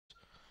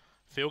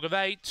Field of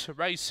 8,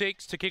 race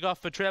 6 to kick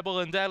off for treble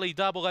and daily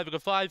double over to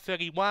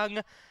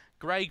 5:31.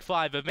 Grade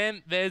 5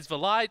 event. There's the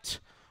light.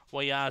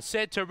 We are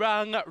set to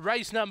run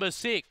race number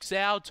 6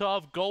 out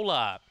of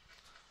Gawler.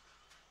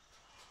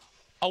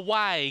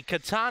 Away,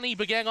 Katani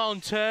began on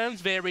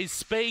terms. There is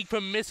speed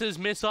from Mrs.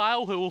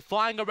 Missile, who will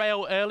find a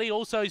rail early.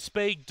 Also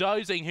speed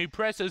Dozing, who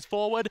presses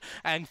forward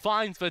and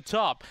finds the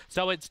top.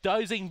 So it's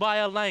Dozing by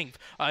a length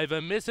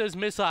over Mrs.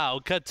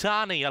 Missile.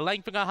 Katani, a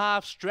length and a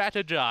half,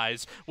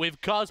 Strategize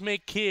with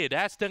Cosmic Kid,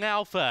 Aston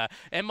Alpha,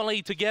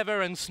 Emily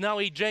together and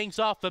Snowy Jinx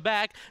off the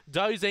back.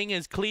 Dozing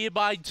is clear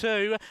by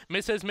 2.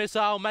 Mrs.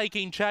 Missile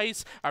making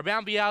chase.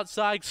 Around the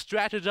outside,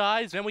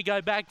 Strategize. Then we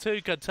go back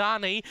to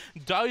Katani.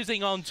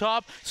 Dozing on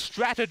top.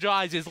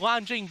 Strategize is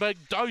lunging, but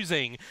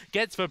Dozing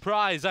gets the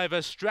prize over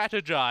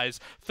Strategize.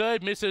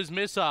 Third, Mrs.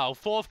 Missile.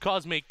 Fourth,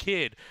 Cosmic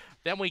Kid.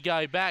 Then we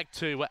go back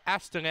to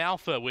Aston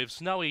Alpha with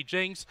Snowy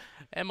Jinx.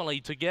 Emily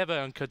together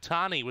and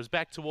Katani was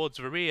back towards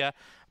the rear.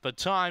 The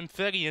time,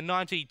 30 and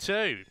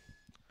 92.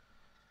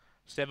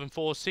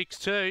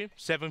 7462.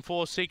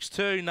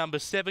 7462, number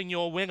 7,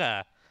 your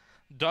winner.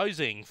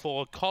 Dozing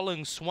for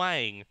Colin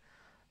Swaying.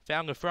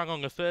 Found the front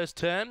on the first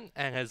turn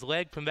and has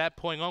led from that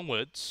point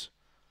onwards.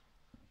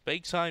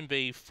 Beaks home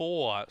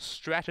B4,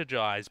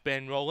 Strategize,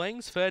 Ben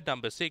Rawlings. Third,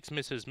 number 6,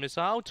 Mrs.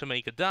 Missile,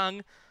 Tamika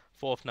Dung.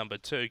 Fourth, number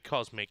 2,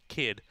 Cosmic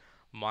Kid,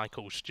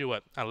 Michael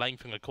Stewart. A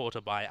length and a quarter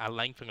by a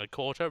length and a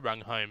quarter,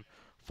 rung home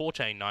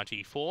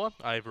 14.94.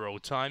 Overall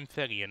time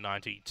 30 and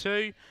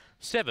 92.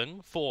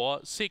 7, 4,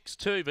 6,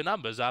 2, the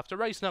numbers after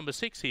race number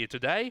 6 here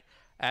today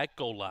at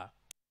Gawler.